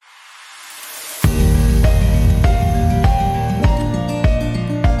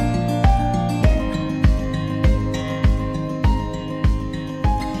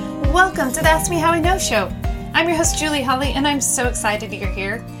Ask Me How I Know show. I'm your host, Julie Hulley, and I'm so excited you're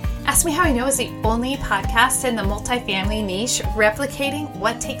here. Ask Me How I Know is the only podcast in the multifamily niche replicating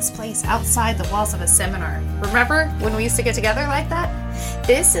what takes place outside the walls of a seminar. Remember when we used to get together like that?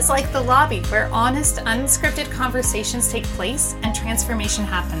 This is like the lobby where honest, unscripted conversations take place and transformation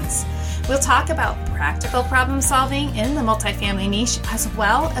happens. We'll talk about practical problem solving in the multifamily niche as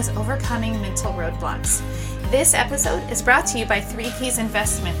well as overcoming mental roadblocks. This episode is brought to you by 3 Keys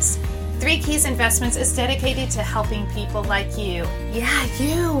Investments. 3 Keys Investments is dedicated to helping people like you,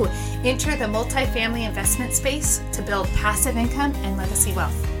 you, enter the multifamily investment space to build passive income and legacy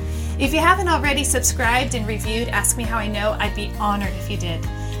wealth. If you haven't already subscribed and reviewed Ask Me How I Know, I'd be honored if you did.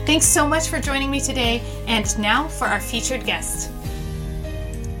 Thanks so much for joining me today, and now for our featured guest.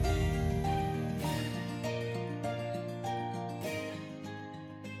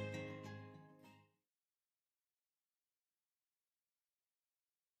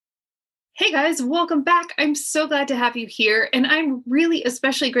 Hey guys, welcome back. I'm so glad to have you here. And I'm really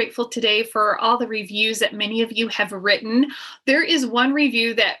especially grateful today for all the reviews that many of you have written. There is one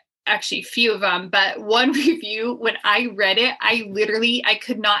review that actually few of them, but one review, when I read it, I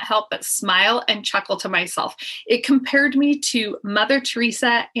could not help but smile and chuckle to myself. It compared me to Mother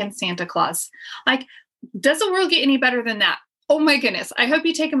Teresa and Santa Claus. Like, does the world get any better than that? Oh my goodness. I hope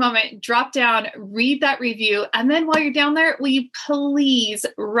you take a moment, drop down, read that review. And then while you're down there, will you please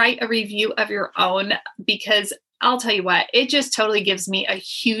write a review of your own? Because I'll tell you what, it just totally gives me a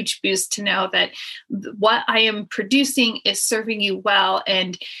huge boost to know that what I am producing is serving you well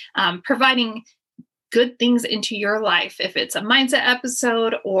and providing good things into your life. If it's a mindset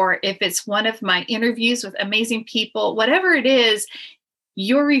episode or if it's one of my interviews with amazing people, whatever it is,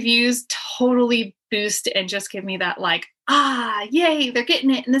 your reviews totally boost and just give me that yay, they're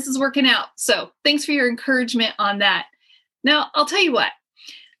getting it and this is working out. So thanks for your encouragement on that. Now, I'll tell you what,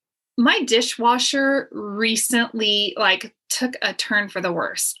 my dishwasher recently took a turn for the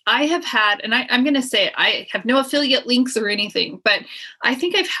worse. I have had, and I'm going to say it, I have no affiliate links or anything, but I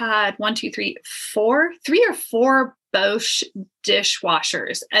think I've had 3 or 4 Bosch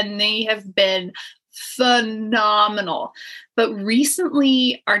dishwashers, and they have been phenomenal. But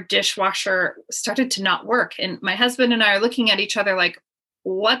recently our dishwasher started to not work. And my husband and I are looking at each other like,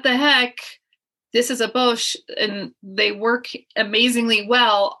 what the heck? This is a Bosch and they work amazingly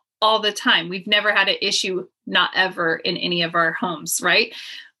well all the time. We've never had an issue, not ever in any of our homes, right?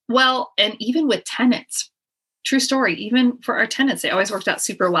 Well, and even with tenants, true story, even for our tenants, they always worked out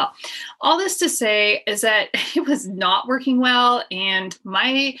super well. All this to say is that it was not working well, and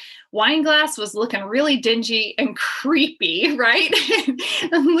my wine glass was looking really dingy and creepy, right?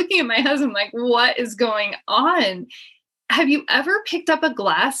 I'm looking at my husband like, what is going on? Have you ever picked up a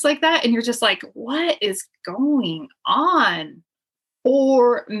glass like that and you're just like, what is going on?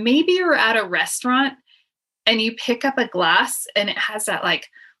 Or maybe you're at a restaurant and you pick up a glass and it has that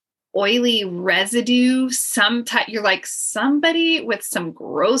oily residue, you're like, somebody with some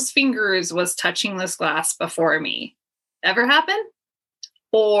gross fingers was touching this glass before me. Ever happen?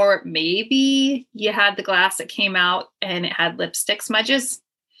 Or maybe you had the glass that came out and it had lipstick smudges.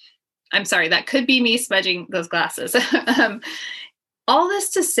 I'm sorry, that could be me smudging those glasses. All this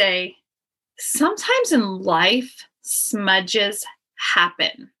to say, sometimes in life, smudges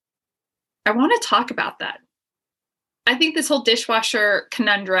happen. I want to talk about that. I think this whole dishwasher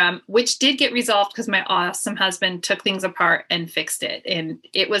conundrum, which did get resolved because my awesome husband took things apart and fixed it. And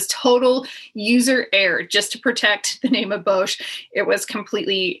it was total user error just to protect the name of Bosch. It was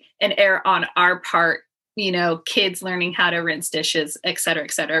completely an error on our part, kids learning how to rinse dishes, et cetera,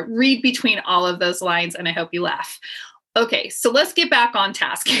 et cetera. Read between all of those lines and I hope you laugh. Okay, so let's get back on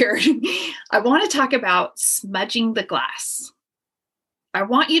task here. I want to talk about smudging the glass. I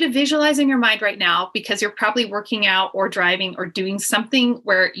want you to visualize in your mind right now, because you're probably working out or driving or doing something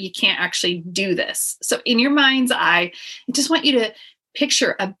where you can't actually do this. So in your mind's eye, I just want you to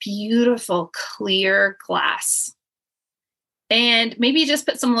picture a beautiful, clear glass. And maybe you just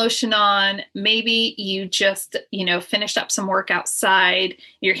put some lotion on. Maybe you just, finished up some work outside.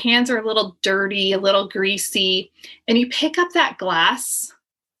 Your hands are a little dirty, a little greasy. And you pick up that glass.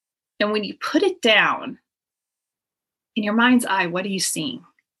 And when you put it down, in your mind's eye, what are you seeing?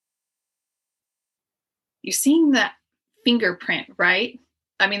 You're seeing that fingerprint, right?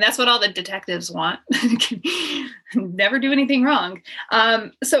 I mean, that's what all the detectives want. Never do anything wrong.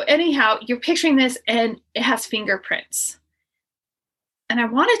 So anyhow, you're picturing this and it has fingerprints. And I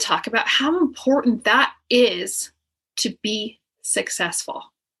want to talk about how important that is to be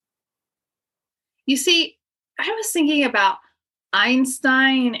successful. You see, I was thinking about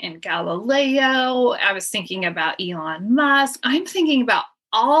Einstein and Galileo. I was thinking about Elon Musk. I'm thinking about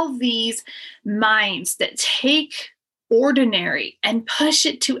all these minds that take ordinary and push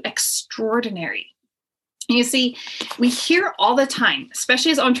it to extraordinary. You see, we hear all the time,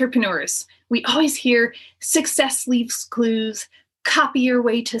 especially as entrepreneurs, we always hear success leaves clues, copy your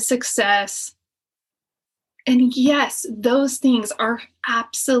way to success. And yes, those things are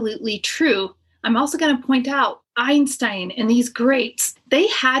absolutely true. I'm also going to point out Einstein and these greats, they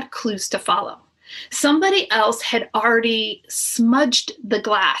had clues to follow. Somebody else had already smudged the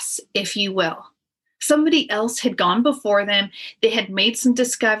glass, if you will. Somebody else had gone before them. They had made some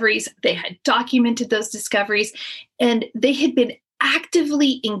discoveries. They had documented those discoveries, and they had been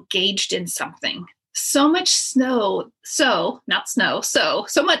actively engaged in something. So much so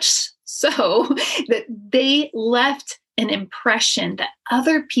much so that they left an impression that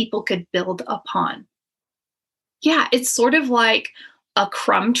other people could build upon. Yeah, it's sort of like a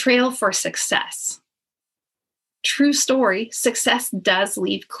crumb trail for success. True story, success does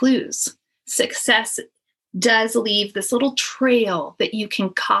leave clues. Success does leave this little trail that you can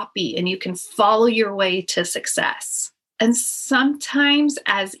copy and you can follow your way to success. And sometimes,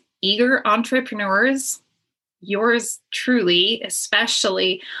 as eager entrepreneurs, yours truly,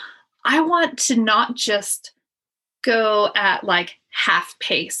 especially, I want to not just go at like half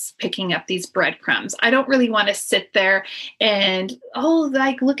pace picking up these breadcrumbs. I don't really want to sit there and,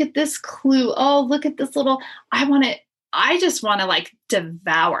 look at this clue. Oh, look at this little, I just want to like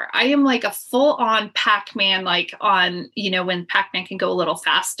devour. I am like a full on Pac-Man, like on, when Pac-Man can go a little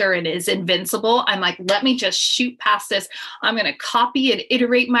faster and is invincible. I'm like, let me just shoot past this. I'm going to copy and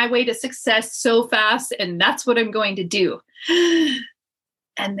iterate my way to success so fast. And that's what I'm going to do.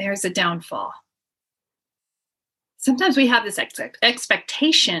 And there's a downfall. Sometimes we have this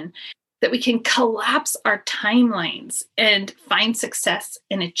expectation that we can collapse our timelines and find success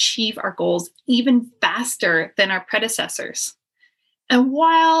and achieve our goals even faster than our predecessors. And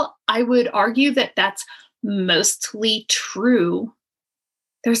while I would argue that that's mostly true,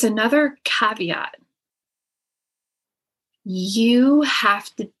 there's another caveat. You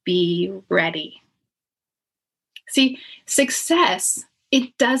have to be ready. See, success,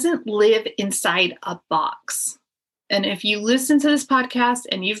 it doesn't live inside a box. And if you listen to this podcast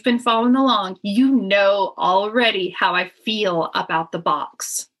and you've been following along, you know already how I feel about the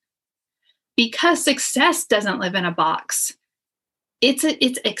box. Because success doesn't live in a box. It's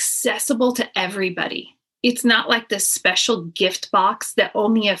accessible to everybody. It's not like this special gift box that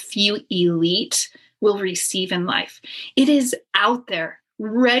only a few elite will receive in life. It is out there,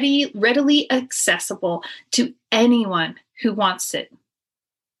 readily accessible to anyone who wants it.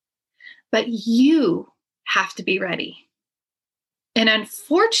 But you have to be ready. And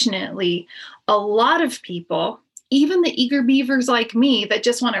unfortunately, a lot of people, even the eager beavers like me that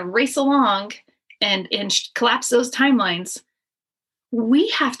just want to race along and collapse those timelines, we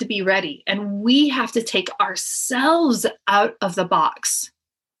have to be ready and we have to take ourselves out of the box.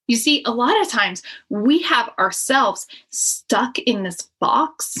 You see, a lot of times we have ourselves stuck in this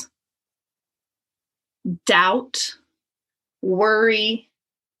box. Doubt, worry,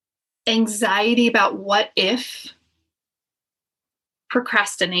 anxiety about what if,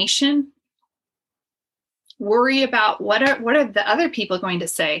 procrastination, worry about what are the other people going to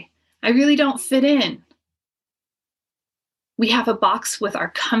say? I really don't fit in. We have a box with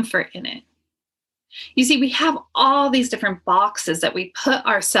our comfort in it. You see, we have all these different boxes that we put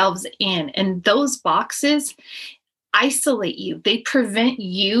ourselves in, and those boxes isolate you. They prevent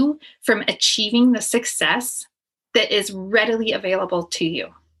you from achieving the success that is readily available to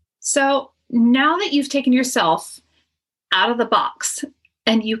you. So now that you've taken yourself out of the box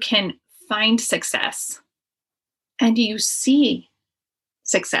and you can find success and you see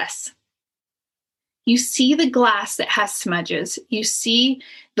success, you see the glass that has smudges, you see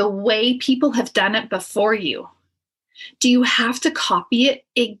the way people have done it before you. Do you have to copy it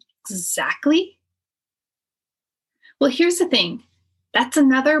exactly? Well, here's the thing. That's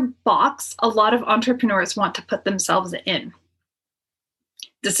another box a lot of entrepreneurs want to put themselves in.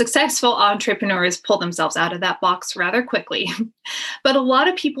 The successful entrepreneurs pull themselves out of that box rather quickly. But a lot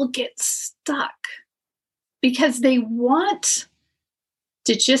of people get stuck because they want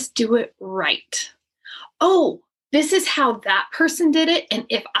to just do it right. Oh, this is how that person did it. And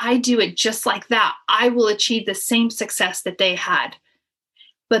if I do it just like that, I will achieve the same success that they had.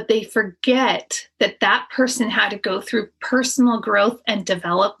 But they forget that that person had to go through personal growth and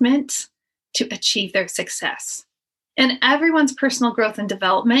development to achieve their success. And everyone's personal growth and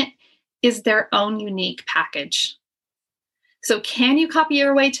development is their own unique package. So can you copy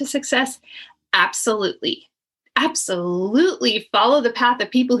your way to success? Absolutely. Absolutely follow the path of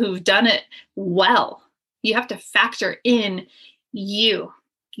people who've done it well. You have to factor in you.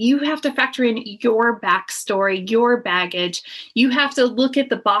 You have to factor in your backstory, your baggage. You have to look at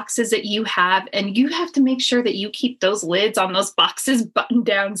the boxes that you have, and you have to make sure that you keep those lids on those boxes buttoned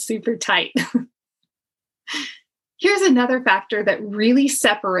down super tight. Here's another factor that really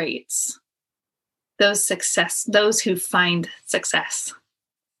separates those who find success.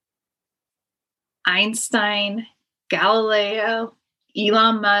 Einstein, Galileo,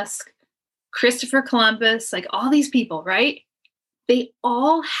 Elon Musk, Christopher Columbus, like all these people, right? They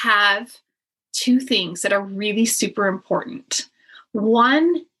all have two things that are really super important.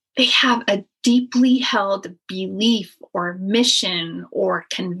 One, they have a deeply held belief or mission or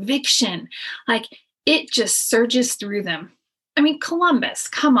conviction. Like it just surges through them. I mean, Columbus,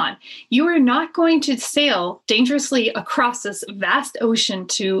 come on. You are not going to sail dangerously across this vast ocean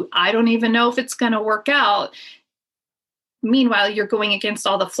to, I don't even know if it's going to work out. Meanwhile, you're going against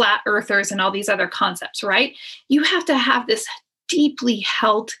all the flat earthers and all these other concepts, right? You have to have this deeply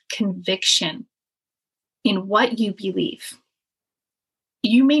held conviction in what you believe.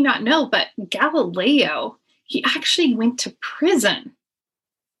 You may not know, but Galileo, he actually went to prison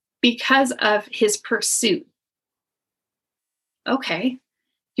because of his pursuit. Okay,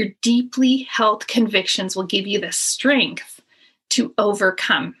 your deeply held convictions will give you the strength to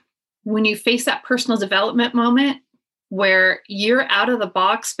overcome. When you face that personal development moment where you're out of the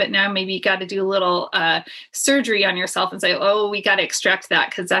box, but now maybe you got to do a little surgery on yourself and say, oh, we got to extract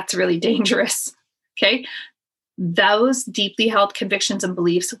that because that's really dangerous. Okay, those deeply held convictions and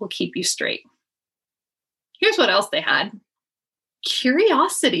beliefs will keep you straight. Here's what else they had.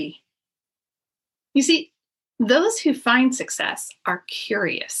 Curiosity. You see, those who find success are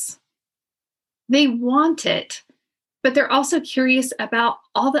curious. They want it, but they're also curious about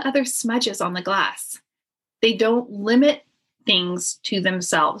all the other smudges on the glass. They don't limit things to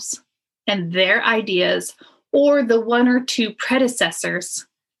themselves and their ideas or the one or two predecessors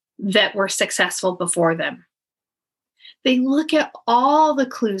that were successful before them. They look at all the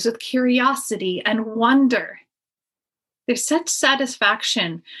clues with curiosity and wonder. There's such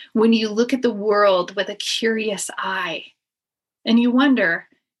satisfaction when you look at the world with a curious eye and you wonder,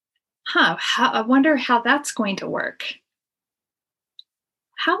 I wonder how that's going to work.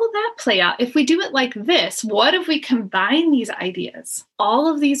 How will that play out? If we do it like this, what if we combine these ideas?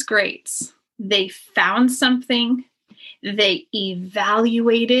 All of these greats, they found something, they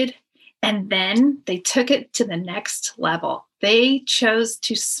evaluated, and then they took it to the next level. They chose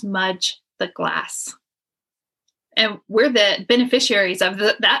to smudge the glass. And we're the beneficiaries of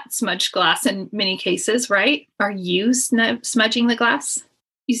that smudged glass in many cases, right? Are you smudging the glass?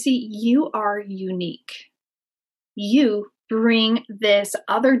 You see, you are unique. You bring this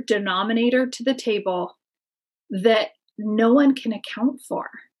other denominator to the table that no one can account for.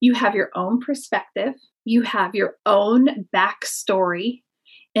 You have your own perspective. You have your own backstory.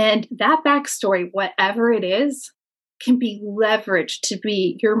 And that backstory, whatever it is, can be leveraged to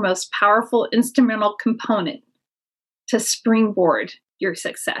be your most powerful instrumental component to springboard your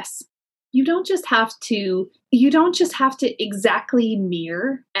success. You don't just have to exactly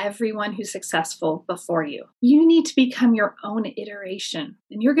mirror everyone who's successful before you. You need to become your own iteration.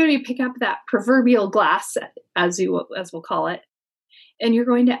 And you're going to pick up that proverbial glass, as we'll call it, and you're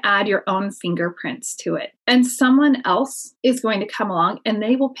going to add your own fingerprints to it. And someone else is going to come along and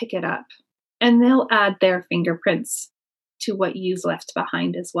they will pick it up and they'll add their fingerprints to what you've left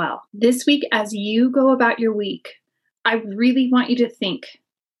behind as well. This week, as you go about your week, I really want you to think,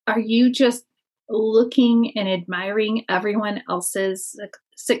 are you just looking and admiring everyone else's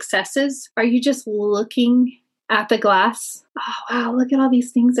successes? Are you just looking at the glass? Oh, wow, look at all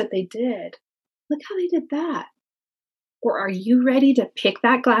these things that they did. Look how they did that. Or are you ready to pick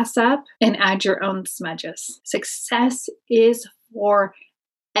that glass up and add your own smudges? Success is for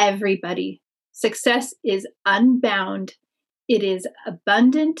everybody. Success is unbound. It is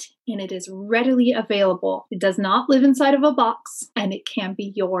abundant and it is readily available. It does not live inside of a box and it can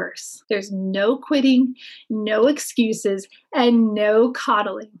be yours. There's no quitting, no excuses, and no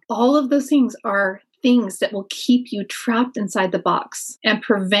coddling. All of those things are things that will keep you trapped inside the box and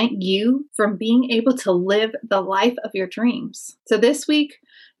prevent you from being able to live the life of your dreams. So this week,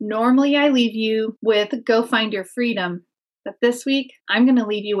 normally I leave you with go find your freedom. But this week, I'm going to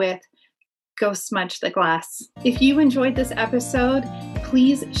leave you with go smudge the glass. If you enjoyed this episode,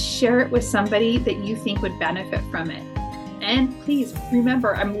 please share it with somebody that you think would benefit from it. And please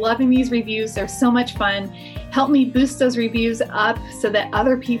remember, I'm loving these reviews. They're so much fun. Help me boost those reviews up so that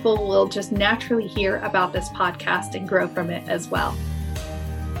other people will just naturally hear about this podcast and grow from it as well.